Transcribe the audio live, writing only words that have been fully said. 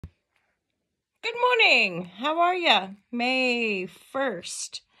Good morning. How are ya? May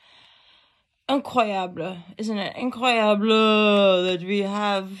 1st. Incroyable, isn't it? Incroyable that we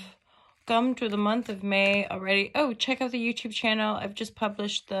have come to the month of May already. Oh, check out the YouTube channel. I've just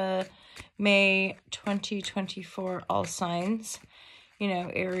published the May 2024 all signs. You know,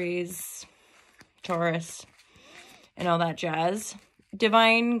 Aries, Taurus, and all that jazz.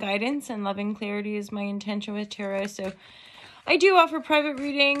 Divine guidance and loving clarity is my intention with tarot. So I do offer private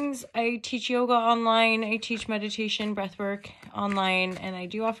readings. I teach yoga online. I teach meditation, breathwork online, and I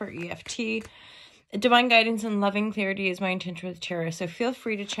do offer EFT. Divine guidance and loving clarity is my intention with tarot. So feel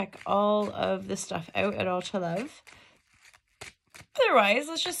free to check all of the stuff out at All to Love. Otherwise,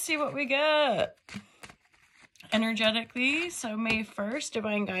 let's just see what we get energetically. So May 1st,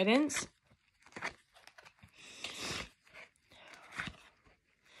 divine guidance.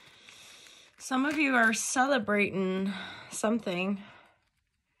 Some of you are celebrating something.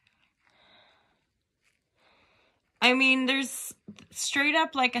 I mean, there's straight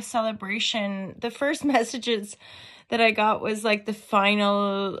up like a celebration. The first messages that I got was like the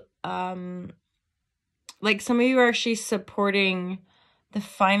final, like some of you are actually supporting the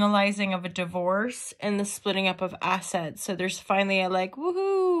finalizing of a divorce and the splitting up of assets. So there's finally a like,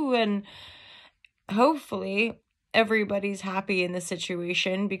 woohoo, and hopefully everybody's happy in the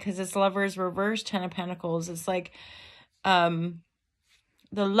situation because it's Lovers reverse, 10 of Pentacles. It's like the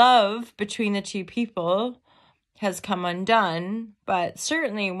love between the two people has come undone, but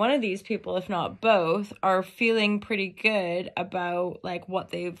certainly one of these people, if not both, are feeling pretty good about like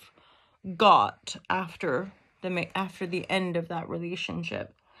what they've got after the end of that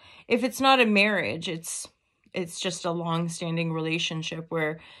relationship. If it's not a marriage, it's just a long-standing relationship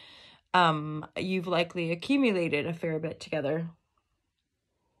where you've likely accumulated a fair bit together.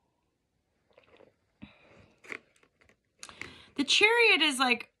 The Chariot is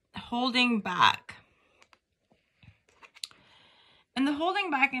like holding back. And the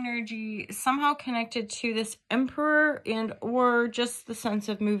holding back energy is somehow connected to this Emperor and or just the sense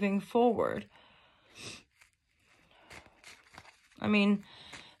of moving forward. I mean,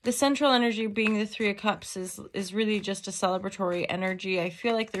 the central energy being the Three of Cups is really just a celebratory energy. I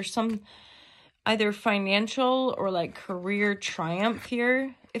feel like there's some either financial or like career triumph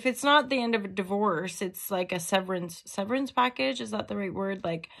here. If it's not the end of a divorce, it's like a severance package. Is that the right word?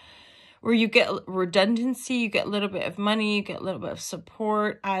 Like where you get redundancy, you get a little bit of money, you get a little bit of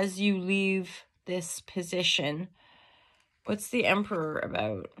support as you leave this position. What's the Emperor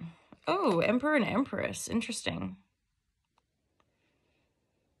about? Oh, Emperor and Empress. Interesting.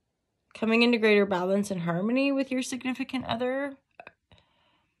 Coming into greater balance and harmony with your significant other.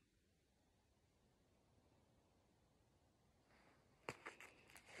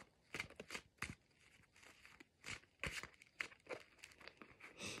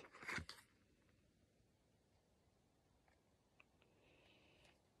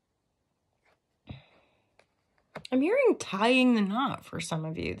 I'm hearing tying the knot for some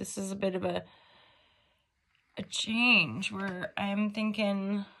of you. This is a bit of a change where I'm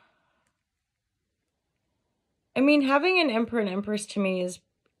thinking, I mean, having an Emperor and Empress to me is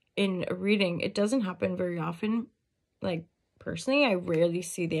in a reading. It doesn't happen very often. Like personally, I rarely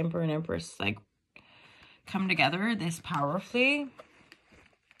see the Emperor and Empress like come together this powerfully.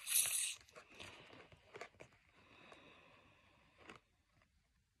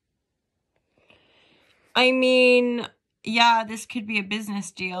 I mean, yeah, this could be a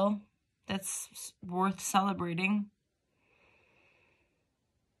business deal that's worth celebrating.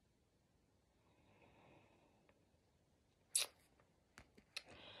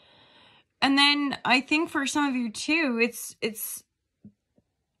 And then I think for some of you too, it's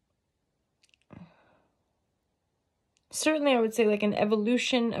certainly, I would say like an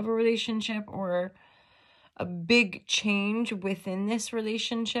evolution of a relationship or a big change within this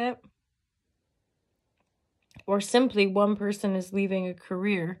relationship. Or simply one person is leaving a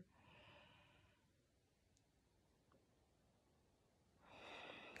career.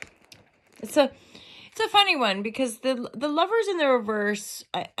 It's a funny one because the Lovers in the reverse,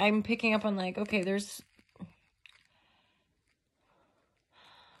 I'm picking up on like, okay, there's...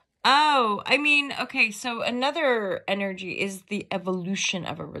 Oh, I mean, okay, so another energy is the evolution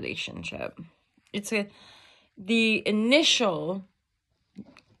of a relationship. It's the initial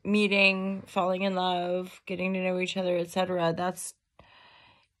meeting, falling in love, getting to know each other, etc. That's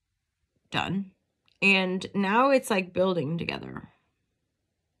done. And now it's like building together.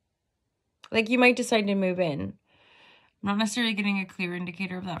 Like you might decide to move in. I'm not necessarily getting a clear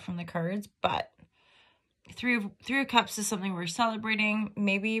indicator of that from the cards, but Three of Cups is something we're celebrating.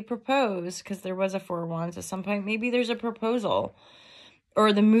 Maybe you propose, because there was a Four of Wands at some point. Maybe there's a proposal.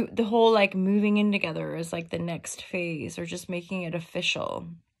 or the whole like moving in together is like the next phase, or just making it official.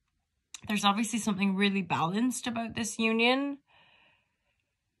 There's obviously something really balanced about this union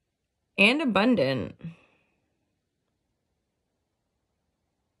and abundant.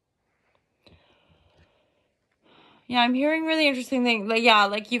 Yeah, I'm hearing really interesting things. Like, yeah,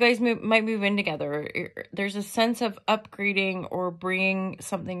 like you guys might move in together. There's a sense of upgrading or bringing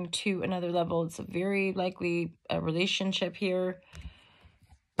something to another level. It's a very likely a relationship here.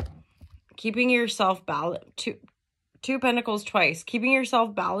 Keeping yourself balanced. Two Pentacles twice. Keeping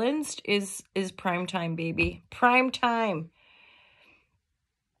yourself balanced is prime time, baby. Prime time.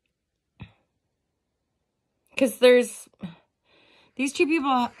 Because these two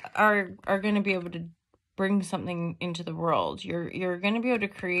people are going to be able to bring something into the world. You're going to be able to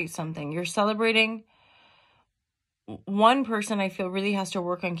create something. You're celebrating. One person, I feel, really has to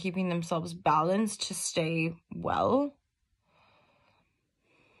work on keeping themselves balanced to stay well.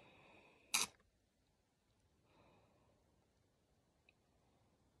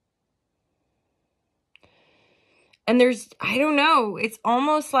 And there's, I don't know, it's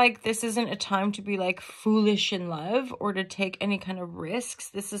almost like this isn't a time to be like foolish in love or to take any kind of risks.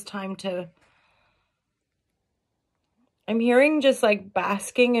 This is time to, I'm hearing just like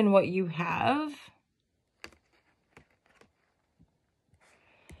basking in what you have.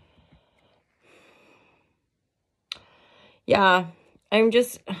 Yeah, I'm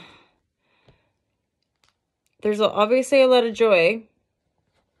just, there's obviously a lot of joy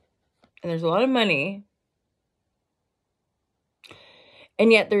and there's a lot of money.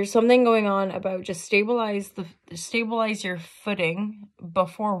 And yet there's something going on about just stabilize your footing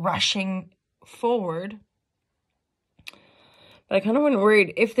before rushing forward. But I kind of wasn't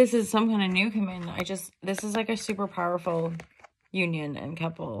worried if this is some kind of new come in. This is like a super powerful union and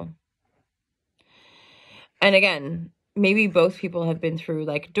couple. And again, maybe both people have been through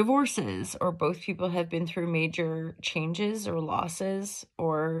like divorces, or both people have been through major changes or losses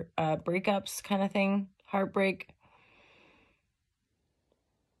or breakups kind of thing, heartbreak.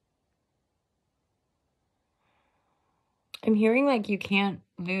 I'm hearing like you can't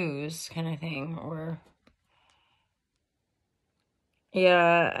lose kind of thing, or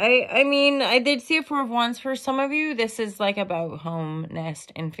yeah, I mean, I did see a Four of Wands. For some of you, this is like about home,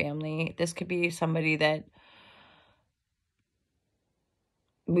 nest, and family. This could be somebody that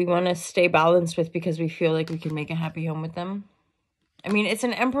we want to stay balanced with because we feel like we can make a happy home with them. I mean, it's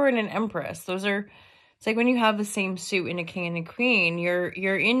an Emperor and an Empress. Those are, it's like when you have the same suit in a King and a Queen, you're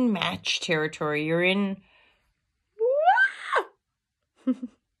in match territory. You're in...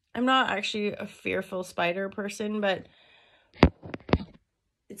 I'm not actually a fearful spider person, but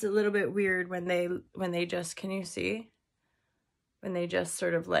it's a little bit weird when they just, can you see? When they just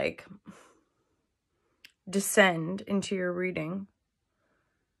sort of like descend into your reading.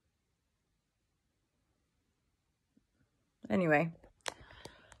 Anyway,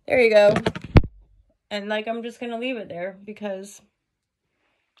 there you go. And like, I'm just going to leave it there because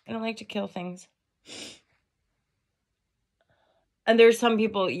I don't like to kill things. And there's some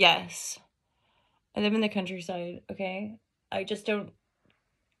people, yes, I live in the countryside, okay? I just don't,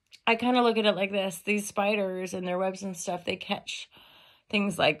 I kind of look at it like this. These spiders and their webs and stuff, they catch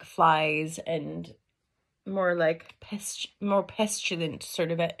things like flies and more like more pestilent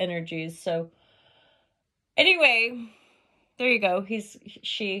sort of energies. So anyway, there you go.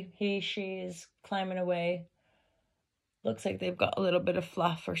 She is climbing away. Looks like they've got a little bit of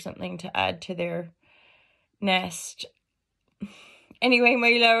fluff or something to add to their nest. Anyway,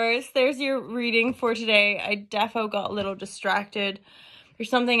 my lovers, there's your reading for today. I defo got a little distracted.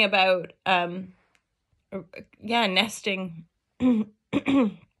 There's something about, nesting.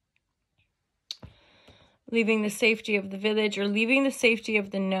 Leaving the safety of the village, or leaving the safety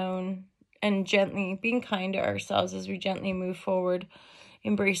of the known, and gently being kind to ourselves as we gently move forward,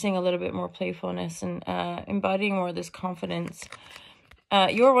 embracing a little bit more playfulness and embodying more of this confidence.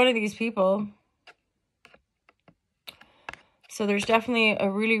 You're one of these people. So there's definitely a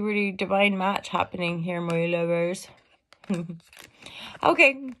really, really divine match happening here, my lovers.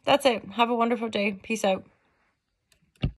 Okay, that's it. Have a wonderful day. Peace out.